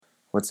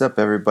What's up,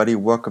 everybody?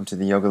 Welcome to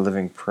the Yoga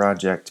Living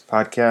Project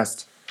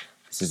podcast.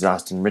 This is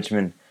Austin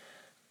Richman.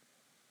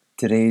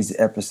 Today's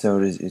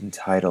episode is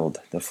entitled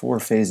The 4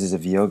 Phases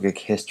of Yogic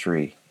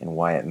History and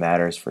Why It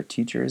Matters for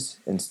Teachers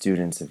and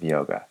Students of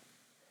Yoga.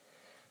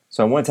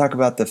 So I want to talk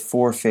about the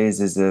 4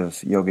 phases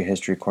of yoga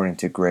history according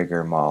to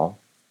Gregor Mahl.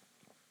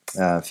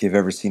 If you've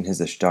ever seen his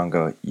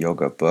Ashtanga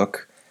Yoga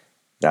book,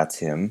 that's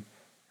him.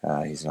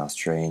 He's an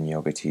Australian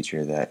yoga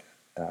teacher that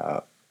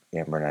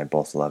Amber and I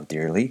both love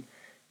dearly.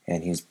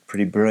 And he's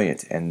pretty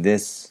brilliant. And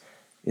this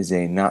is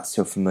a not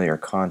so familiar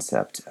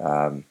concept.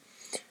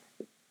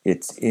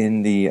 It's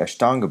in the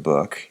Ashtanga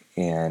book,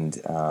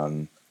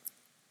 and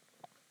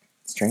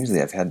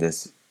strangely, I've had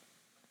this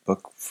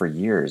book for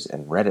years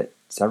and read it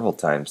several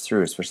times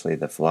through, especially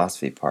the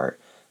philosophy part,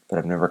 but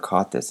I've never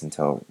caught this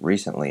until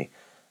recently.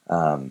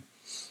 And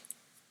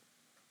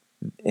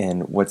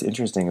what's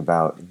interesting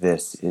about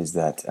this is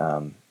that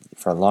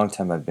for a long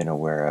time I've been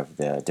aware of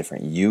the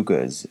different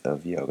yugas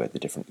of yoga, the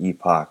different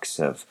epochs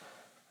of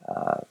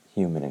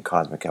human and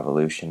cosmic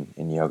evolution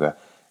in yoga,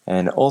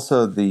 and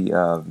also the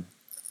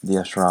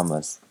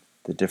ashramas,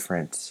 the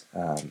different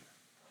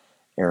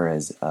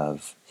eras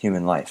of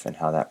human life and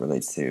how that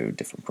relates to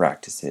different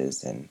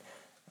practices. And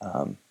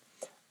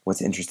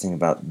what's interesting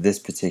about this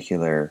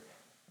particular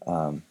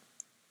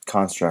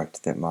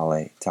construct that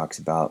Male talks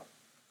about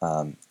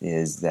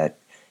is that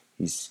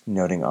he's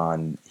noting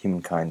on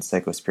humankind's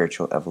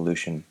psycho-spiritual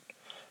evolution.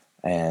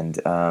 And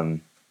I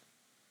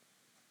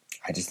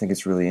just think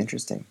it's really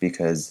interesting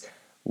because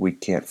we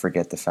can't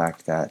forget the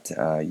fact that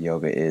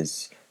yoga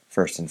is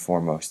first and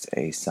foremost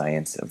a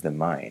science of the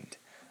mind.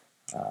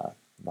 A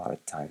lot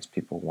of times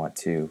people want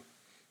to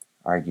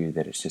argue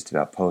that it's just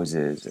about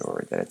poses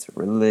or that it's a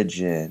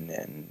religion,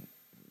 and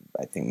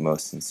I think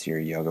most sincere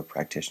yoga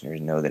practitioners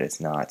know that it's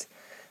not.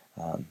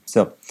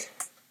 So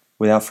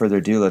without further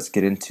ado, let's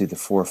get into the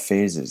 4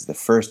 phases. The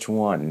first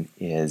one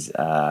is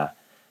the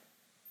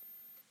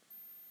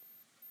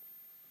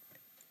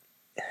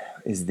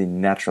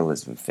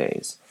naturalism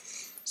phase.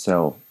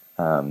 So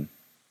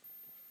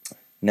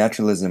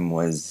naturalism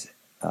was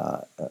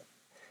a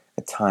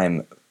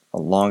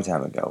long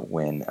time ago,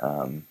 when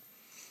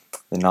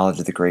the knowledge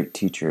of the great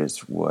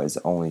teachers was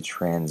only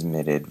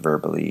transmitted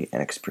verbally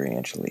and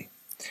experientially.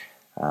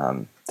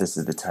 This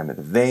is the time of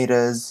the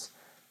Vedas.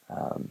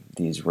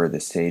 These were the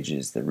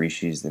sages, the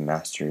rishis, the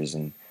masters,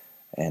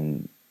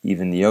 and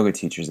even the yoga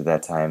teachers at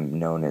that time,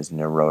 known as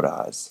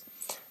Narodas.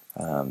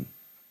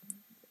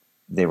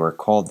 They were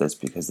called this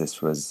because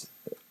this was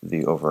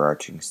the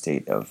overarching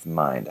state of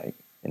mind, I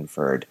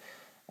inferred.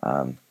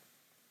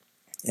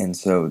 And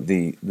so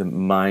the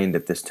mind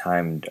at this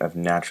time of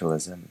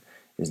naturalism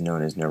is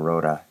known as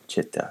Naroda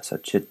Chitta. So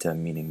Chitta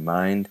meaning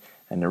mind,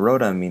 and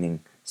Naroda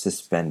meaning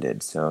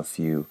suspended. So if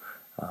you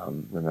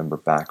remember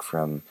back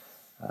from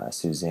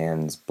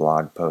Suzanne's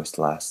blog post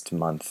last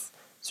month,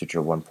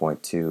 Sutra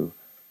 1.2,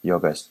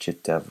 Yogas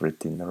Chitta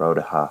Vritti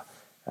Narodaha,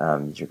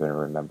 you're going to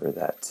remember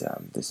that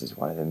this is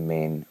one of the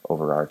main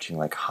overarching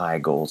high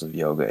goals of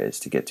yoga,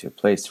 is to get to a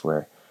place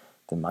where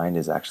the mind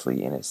is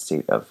actually in a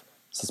state of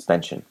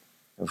suspension,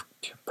 of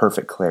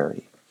perfect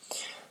clarity.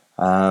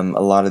 A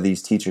lot of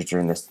these teachers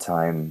during this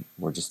time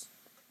were just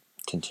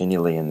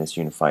continually in this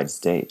unified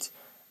state.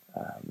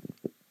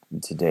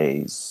 In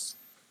today's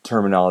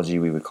terminology,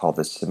 we would call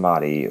this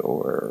samadhi,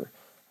 or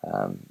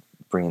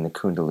bringing the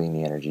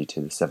kundalini energy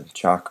to the 7th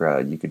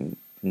chakra. You can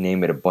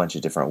name it a bunch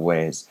of different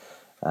ways.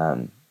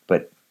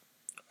 But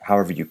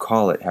however you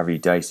call it, however you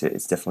dice it,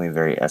 it's definitely a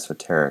very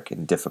esoteric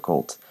and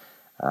difficult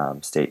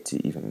state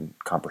to even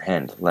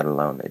comprehend, let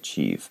alone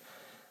achieve.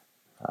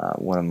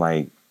 One of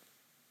my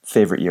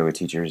favorite yoga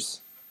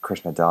teachers,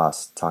 Krishna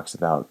Das, talks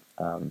about,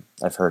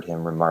 I've heard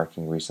him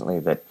remarking recently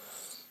that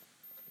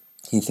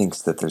he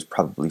thinks that there's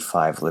probably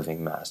 5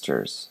 living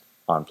masters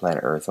on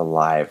planet Earth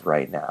alive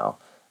right now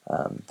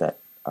that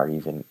are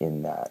even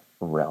in that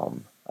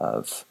realm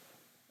of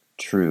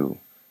true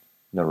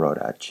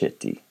Naroda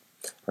Chitti,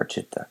 or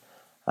Chitta.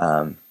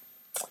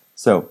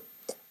 So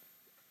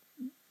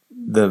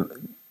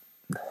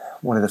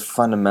one of the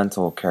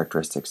fundamental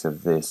characteristics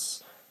of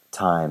this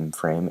time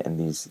frame and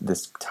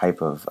this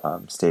type of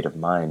state of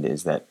mind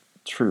is that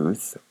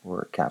truth,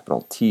 or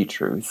capital T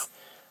truth,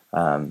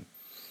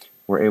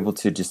 we're able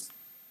to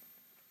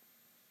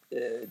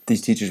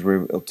these teachers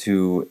were able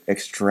to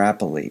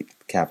extrapolate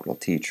capital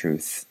T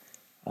truth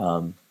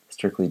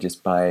strictly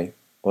just by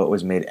what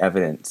was made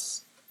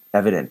evident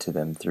to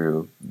them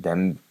through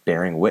them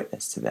bearing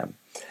witness to them.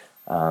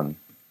 So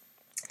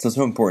it's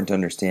so important to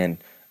understand,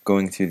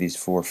 going through these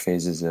 4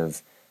 phases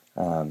of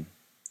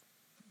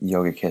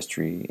yogic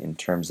history in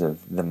terms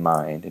of the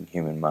mind and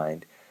human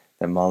mind,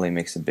 that Mali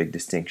makes a big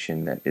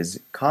distinction that is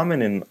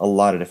common in a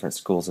lot of different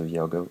schools of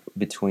yoga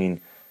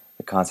between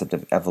the concept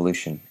of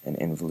evolution and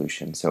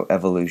involution. So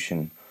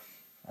evolution,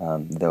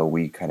 though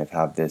we kind of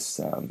have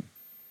this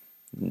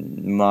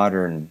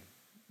modern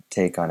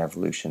take on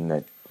evolution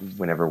that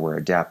whenever we're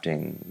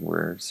adapting,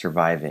 we're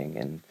surviving,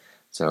 and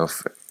so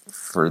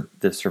for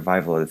the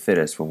survival of the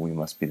fittest, well, we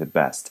must be the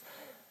best.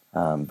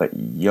 But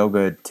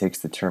yoga takes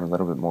the term a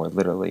little bit more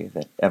literally,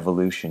 that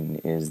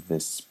evolution is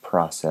this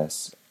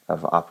process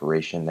of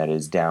operation that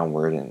is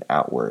downward and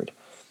outward.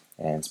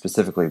 And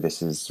specifically,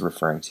 this is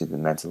referring to the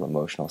mental,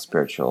 emotional,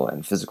 spiritual,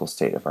 and physical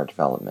state of our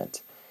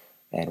development.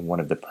 And one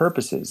of the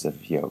purposes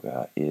of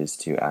yoga is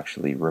to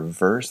actually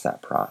reverse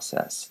that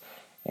process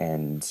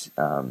and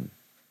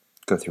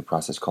go through a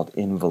process called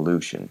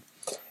involution.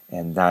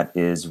 And that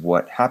is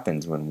what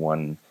happens when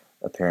one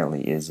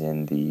apparently is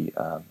in the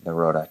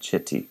Nirodha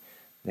Chitti.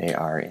 They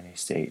are in a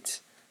state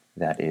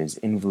that is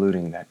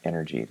involuting that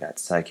energy. That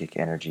psychic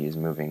energy is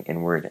moving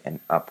inward and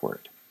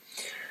upward.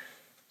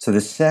 So the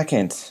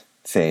second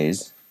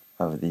phase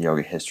of the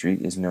yoga history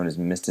is known as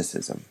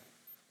mysticism.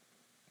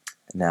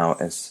 Now,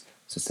 as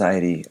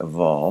society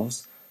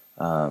evolves,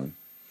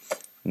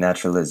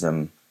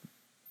 naturalism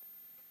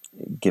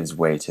gives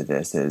way to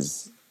this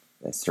as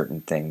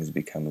certain things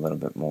become a little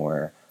bit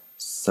more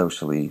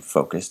socially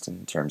focused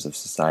in terms of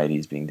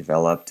societies being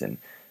developed and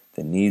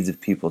the needs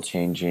of people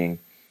changing.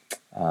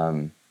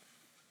 The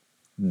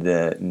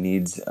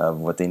needs of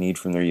what they need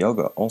from their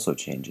yoga also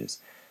changes.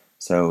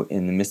 So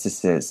in the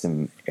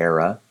mysticism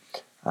era,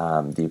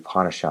 the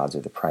Upanishads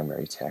are the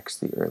primary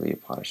text. The early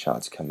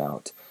Upanishads come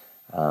out.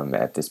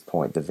 At this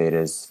point, the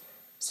Vedas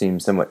seem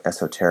somewhat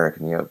esoteric,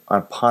 and the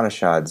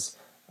Upanishads,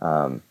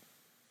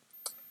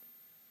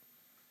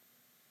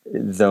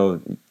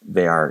 though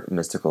they are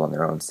mystical in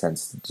their own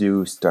sense,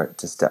 do start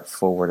to step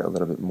forward a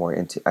little bit more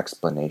into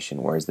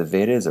explanation, whereas the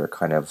Vedas are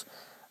kind of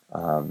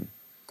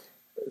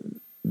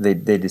they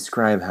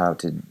describe how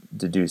to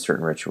do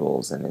certain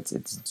rituals, and it's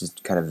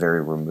just kind of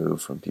very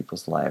removed from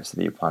people's lives. So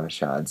the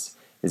Upanishads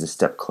is a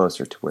step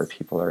closer to where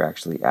people are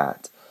actually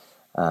at.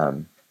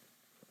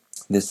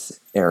 This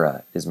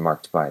era is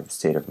marked by the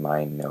state of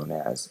mind known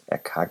as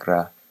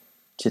ekagra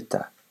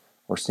chitta,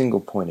 or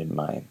single-pointed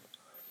mind.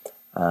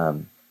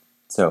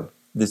 So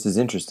this is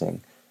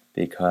interesting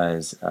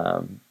because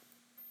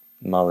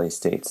Male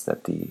states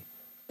that the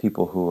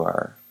people who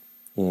are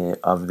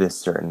of this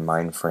certain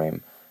mind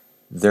frame,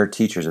 they're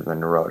teachers of the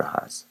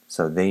Nirodhas.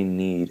 So they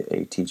need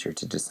a teacher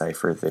to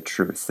decipher the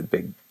truth,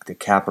 the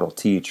capital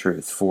T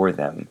truth for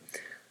them.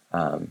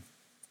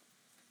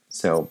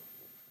 So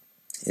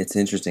it's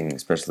interesting,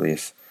 especially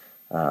if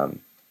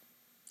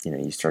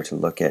you start to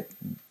look at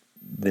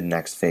the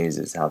next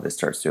phases, how this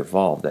starts to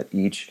evolve, that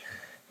each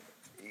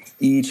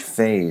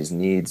phase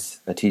needs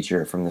a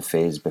teacher from the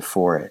phase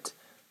before it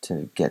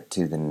to get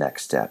to the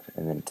next step,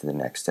 and then to the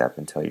next step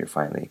until you're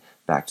finally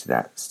back to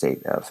that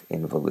state of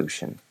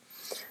involution.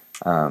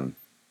 I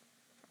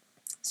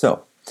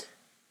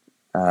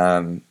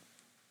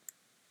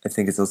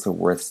think it's also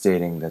worth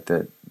stating that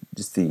the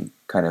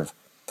kind of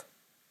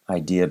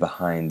idea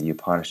behind the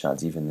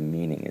Upanishads, even the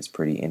meaning, is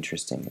pretty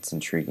interesting. It's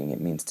intriguing. It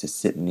means to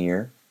sit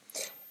near,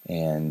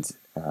 and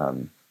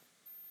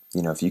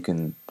if you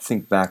can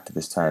think back to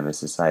this time as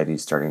society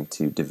is starting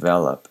to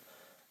develop,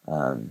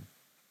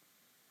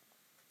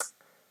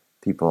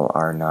 people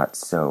are not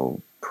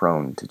so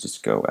prone to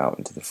just go out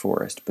into the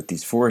forest. But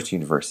these forest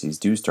universities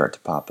do start to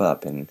pop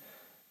up, and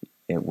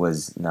it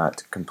was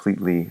not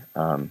completely,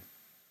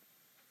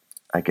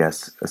 a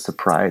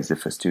surprise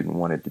if a student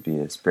wanted to be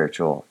a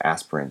spiritual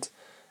aspirant.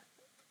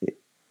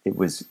 It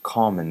was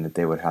common that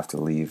they would have to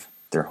leave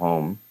their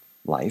home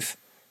life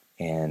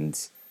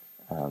and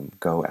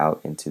go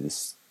out into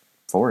this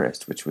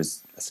forest, which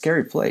was a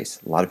scary place.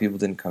 A lot of people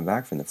didn't come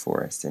back from the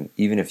forest, and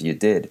even if you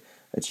did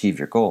achieve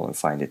your goal and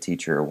find a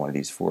teacher at one of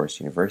these forest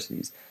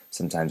universities,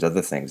 sometimes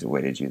other things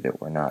awaited you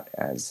that were not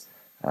as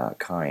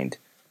kind.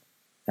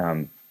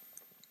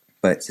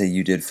 But say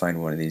you did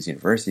find one of these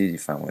universities, you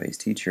found one of these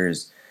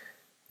teachers,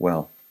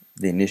 well,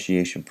 the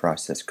initiation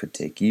process could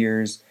take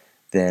years.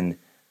 Then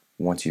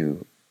once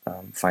you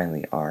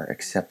finally are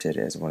accepted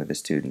as one of the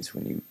students,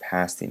 when you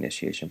pass the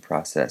initiation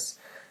process,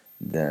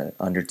 the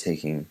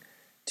undertaking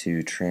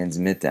to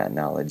transmit that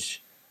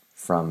knowledge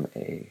from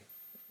a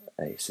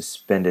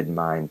suspended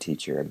mind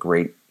teacher, a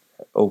great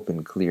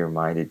open,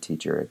 clear-minded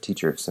teacher, a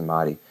teacher of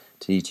samadhi,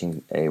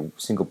 teaching a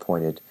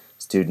single-pointed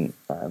student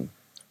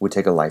would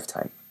take a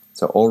lifetime.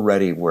 So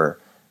already we're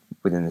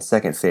within the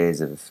second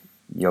phase of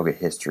yoga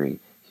history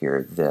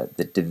here.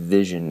 The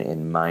division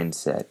in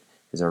mindset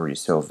is already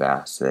so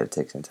vast that it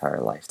takes an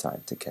entire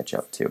lifetime to catch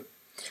up to.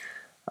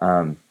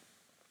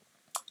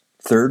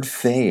 Third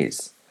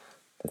phase.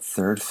 The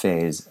third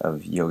phase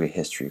of yoga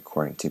history,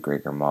 according to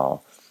Gregor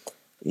Mall,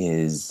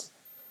 is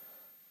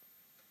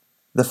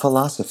the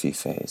philosophy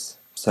phase.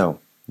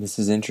 So this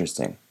is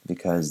interesting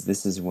because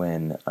this is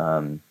when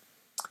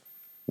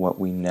what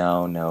we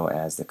now know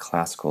as the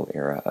classical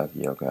era of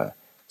yoga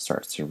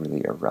starts to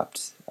really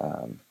erupt.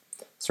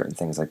 Certain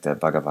things like the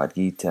Bhagavad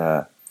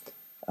Gita,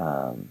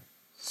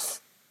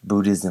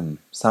 Buddhism,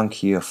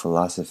 Sankhya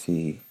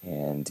philosophy,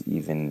 and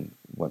even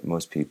what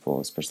most people,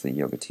 especially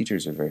yoga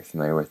teachers, are very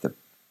familiar with, the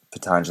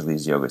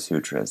Patanjali's Yoga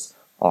Sutras,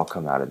 all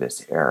come out of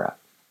this era.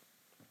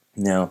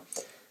 Now,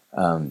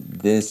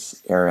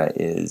 this era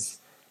is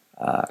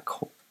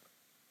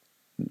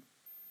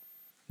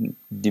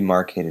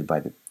demarcated by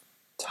the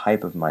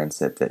type of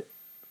mindset that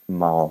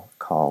Mal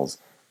calls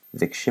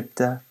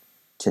vikshipta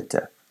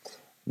chitta.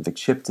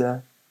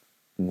 Vikshipta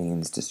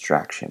means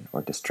distraction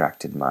or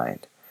distracted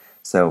mind.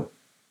 So,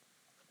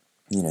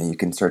 you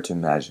can start to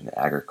imagine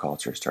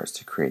agriculture starts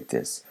to create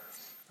this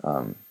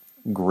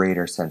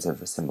greater sense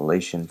of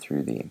assimilation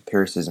through the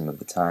empiricism of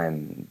the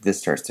time. This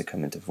starts to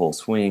come into full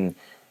swing,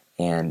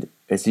 and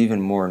it's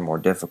even more and more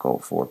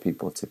difficult for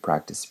people to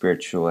practice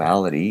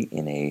spirituality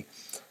in a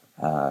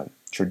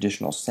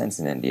traditional sense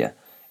in India,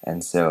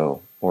 and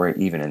so, or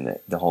even in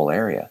the whole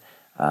area.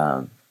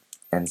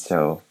 And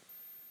so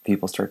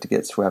people start to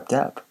get swept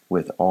up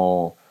with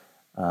all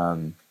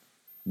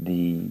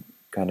the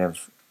kind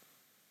of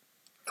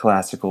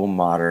classical,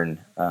 modern,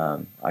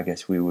 I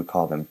guess we would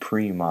call them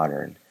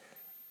pre-modern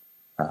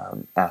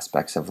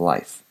aspects of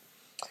life.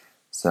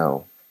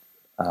 So,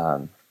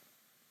 and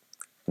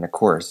of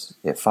course,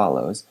 it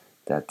follows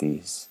that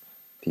these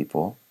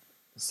people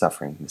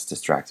suffering this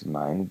distracted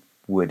mind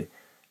would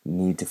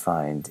need to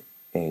find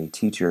a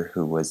teacher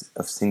who was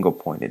of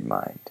single-pointed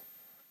mind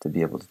to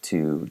be able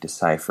to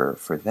decipher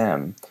for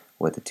them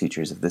what the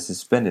teachers of the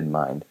suspended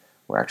mind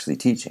were actually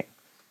teaching.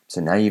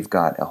 So now you've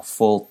got a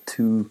full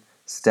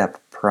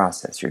two-step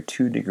process. You're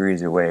 2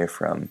 degrees away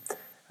from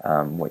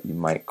what you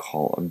might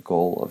call a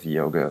goal of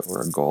yoga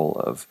or a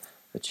goal of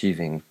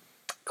achieving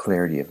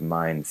clarity of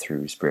mind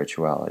through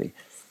spirituality.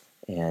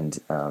 And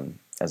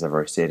as I've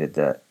already stated,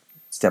 that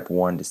step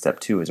 1 to step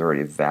 2 is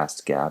already a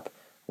vast gap.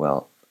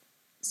 Well,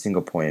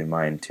 single-pointed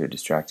mind to a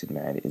distracted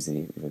mind is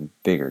an even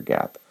bigger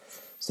gap.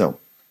 So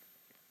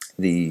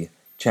the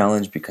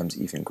challenge becomes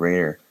even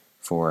greater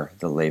for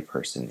the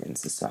layperson in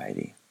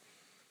society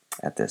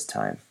at this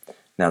time.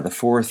 Now, the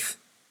 4th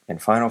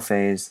and final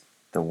phase,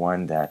 the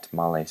one that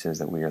Malay says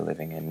that we are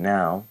living in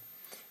now,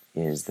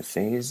 is the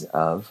phase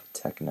of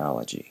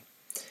technology.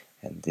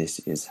 And this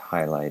is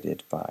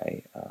highlighted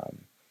by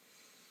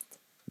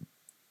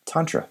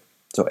Tantra.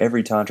 So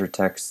every Tantra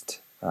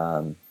text,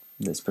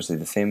 especially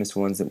the famous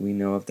ones that we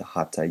know of, the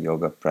Hatha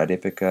Yoga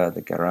Pradipika,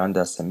 the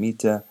Garanda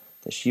Samhita,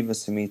 the Shiva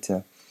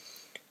Samhita,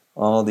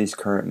 all these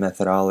current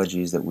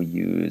methodologies that we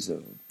use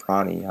of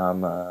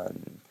pranayama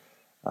and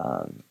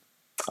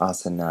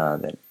asana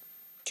that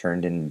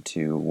turned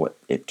into what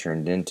it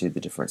turned into, the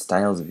different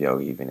styles of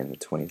yoga, even in the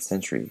 20th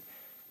century.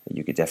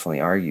 You could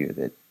definitely argue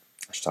that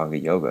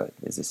Ashtanga Yoga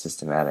is a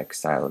systematic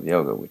style of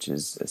yoga, which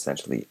is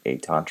essentially a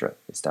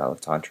style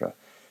of Tantra.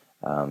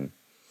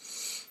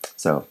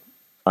 So,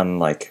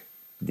 unlike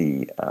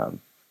the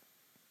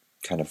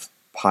kind of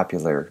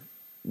popular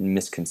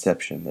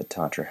misconception that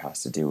Tantra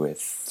has to do with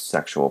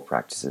sexual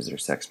practices or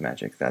sex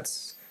magic,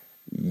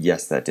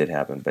 yes, that did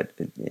happen, but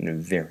in a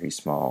very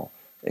small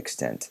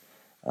extent.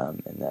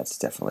 And that's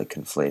definitely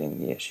conflating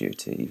the issue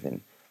to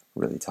even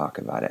really talk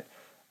about it.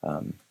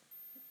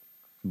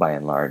 By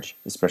and large,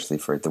 especially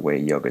for the way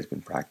yoga has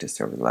been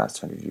practiced over the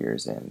last 100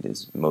 years and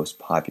is most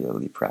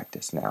popularly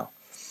practiced now.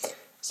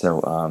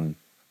 So,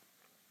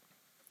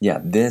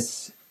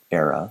 this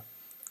era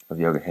of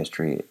yoga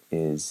history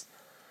is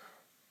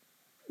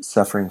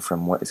suffering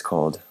from what is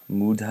called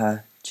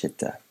mudha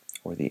chitta,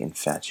 or the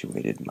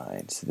infatuated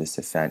mind. So this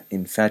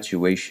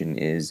infatuation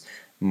is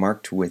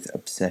marked with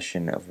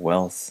obsession of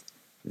wealth,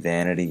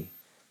 vanity,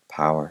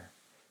 power,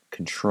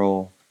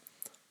 control,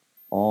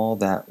 all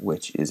that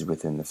which is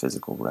within the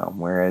physical realm.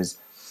 Whereas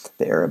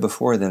the era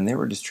before them, they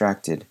were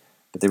distracted,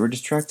 but they were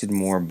distracted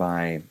more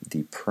by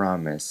the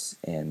promise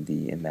and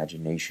the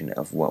imagination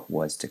of what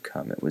was to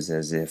come. It was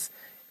as if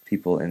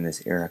people in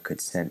this era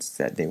could sense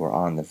that they were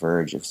on the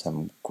verge of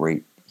some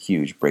great,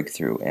 huge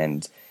breakthrough.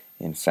 And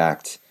in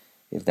fact,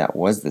 if that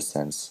was the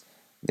sense,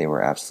 they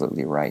were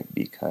absolutely right,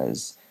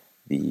 because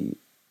the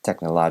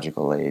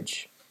technological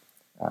age,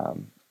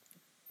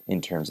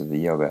 in terms of the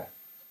yoga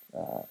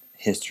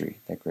history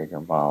that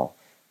Gregor Mal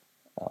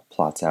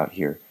plots out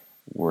here,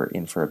 we're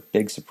in for a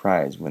big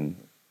surprise when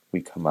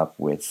we come up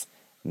with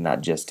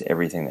not just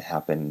everything that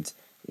happened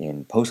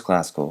in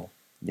post-classical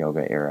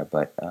yoga era,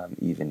 but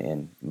even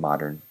in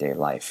modern day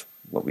life,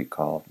 what we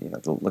call,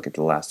 look at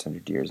the last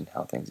 100 years and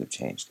how things have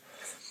changed.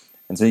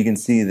 And so you can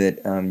see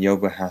that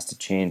yoga has to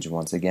change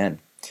once again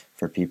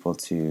for people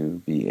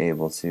to be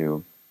able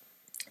to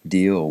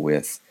deal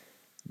with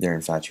their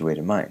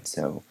infatuated mind.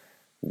 So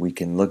we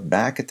can look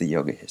back at the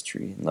yoga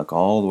history and look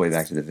all the way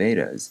back to the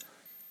Vedas,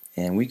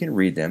 and we can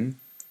read them,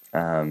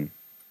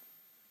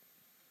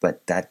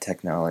 but that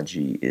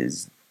technology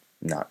is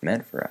not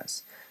meant for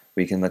us.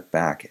 We can look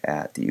back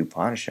at the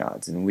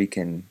Upanishads and we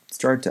can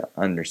start to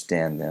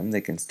understand them.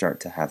 They can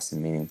start to have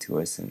some meaning to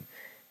us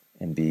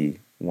and be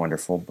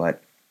wonderful,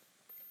 but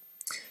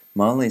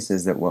Malay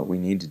says that what we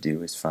need to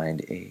do is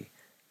find a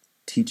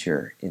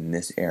teacher in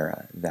this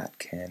era that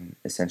can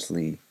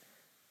essentially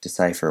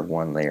decipher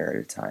one layer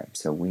at a time.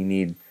 So we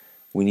need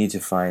to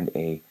find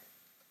a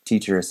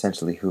teacher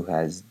essentially who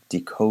has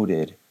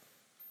decoded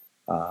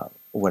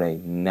what a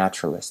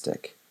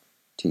naturalistic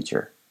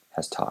teacher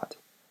has taught.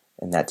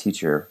 And that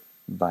teacher,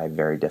 by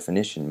very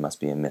definition, must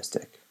be a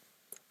mystic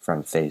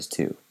from phase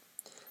 2.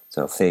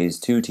 So phase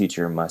 2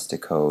 teacher must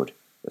decode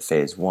the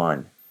phase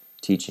 1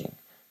 teaching.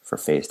 for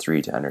phase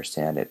 3 to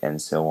understand it,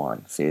 and so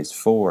on. Phase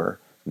 4,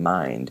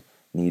 mind,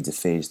 needs a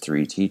phase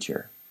 3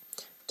 teacher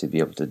to be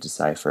able to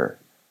decipher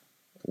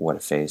what a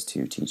phase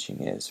 2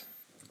 teaching is.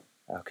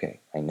 Okay,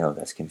 I know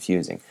that's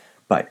confusing,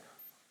 but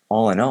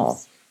all in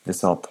all,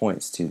 this all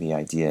points to the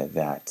idea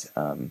that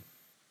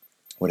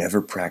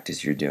whatever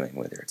practice you're doing,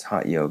 whether it's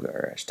hot yoga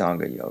or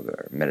Ashtanga yoga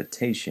or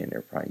meditation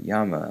or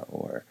pranayama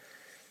or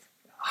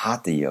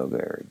hatha yoga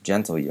or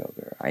gentle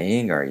yoga or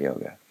Iyengar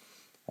yoga,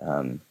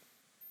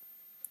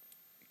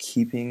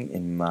 keeping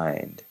in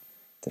mind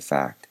the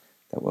fact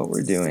that what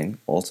we're doing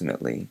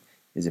ultimately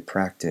is a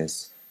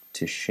practice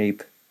to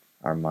shape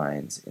our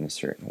minds in a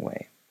certain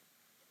way.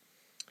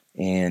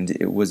 And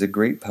it was a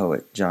great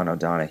poet, John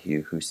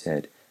O'Donohue, who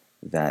said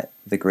that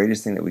the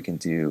greatest thing that we can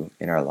do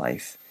in our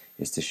life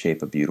is to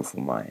shape a beautiful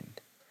mind.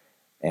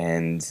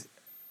 And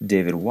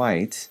David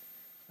White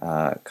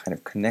kind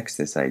of connects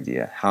this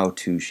idea, how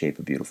to shape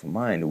a beautiful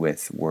mind,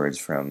 with words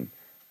from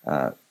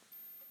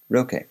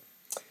Rilke,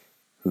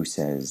 who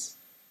says,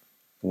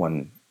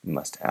 one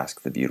must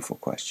ask the beautiful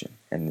question,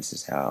 and this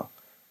is how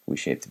we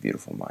shape the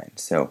beautiful mind.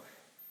 So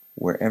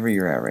wherever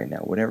you're at right now,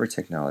 whatever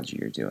technology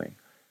you're doing,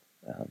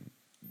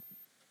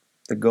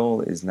 the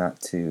goal is not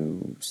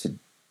to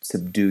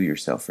subdue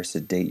yourself or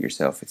sedate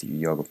yourself with your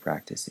yoga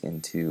practice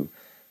into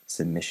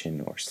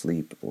submission or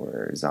sleep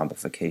or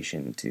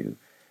zombification to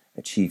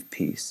achieve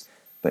peace,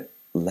 but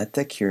let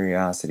that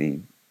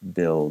curiosity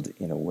build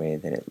in a way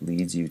that it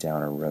leads you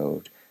down a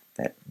road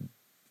that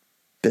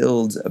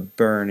builds a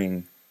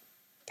burning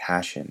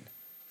passion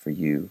for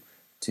you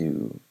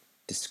to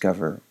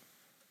discover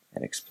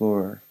and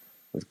explore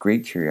with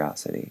great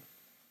curiosity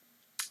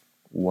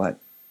what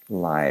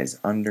lies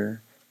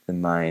under the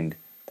mind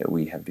that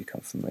we have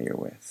become familiar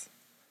with.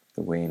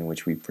 The way in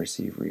which we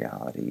perceive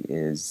reality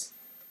is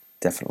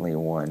definitely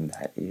one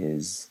that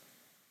is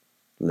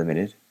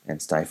limited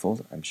and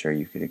stifled. I'm sure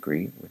you could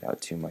agree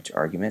without too much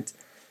argument.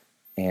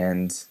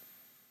 And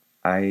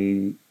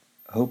I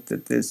hope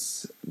that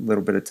this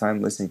little bit of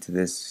time listening to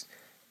this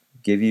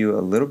give you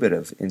a little bit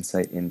of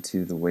insight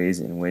into the ways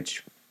in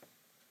which,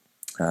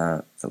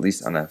 at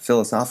least on a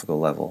philosophical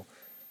level,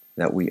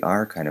 that we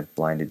are kind of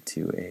blinded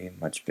to a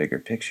much bigger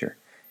picture.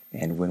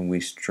 And when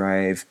we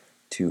strive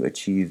to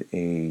achieve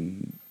a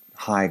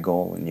high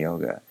goal in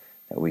yoga,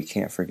 that we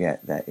can't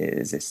forget that it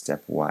is a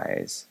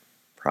stepwise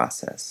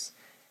process.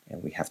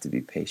 And we have to be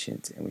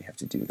patient, and we have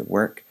to do the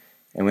work,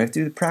 and we have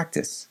to do the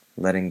practice,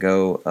 letting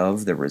go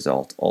of the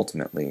result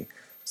ultimately,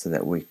 so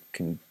that we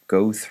can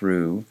go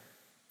through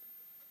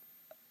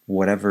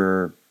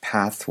whatever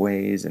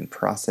pathways and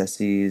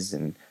processes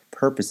and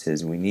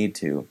purposes we need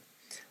to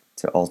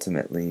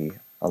ultimately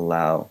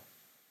allow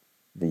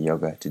the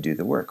yoga to do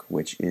the work,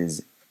 which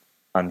is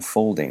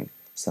unfolding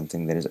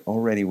something that is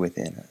already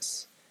within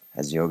us,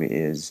 as yoga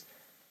is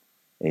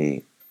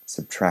a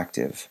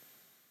subtractive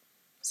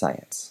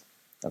science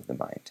of the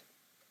mind.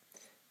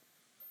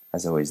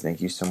 As always,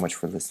 thank you so much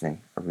for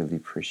listening. I really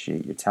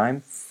appreciate your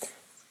time.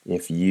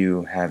 If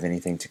you have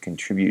anything to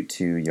contribute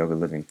to Yoga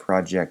Living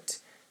Project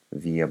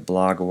via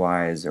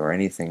blog-wise or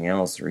anything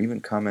else, or even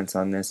comments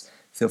on this,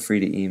 feel free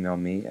to email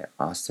me at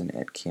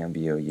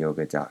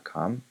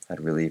austin@cambioyoga.com.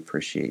 I'd really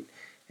appreciate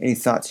any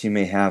thoughts you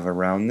may have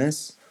around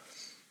this.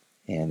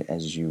 And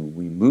as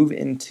we move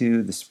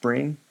into the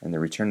spring and the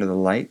return of the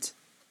light,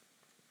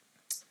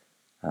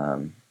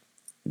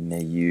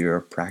 may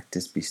your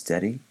practice be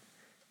steady,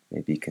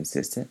 may be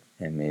consistent,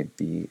 and may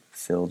be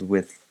filled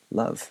with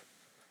love.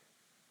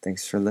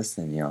 Thanks for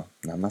listening, y'all.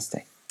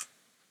 Namaste.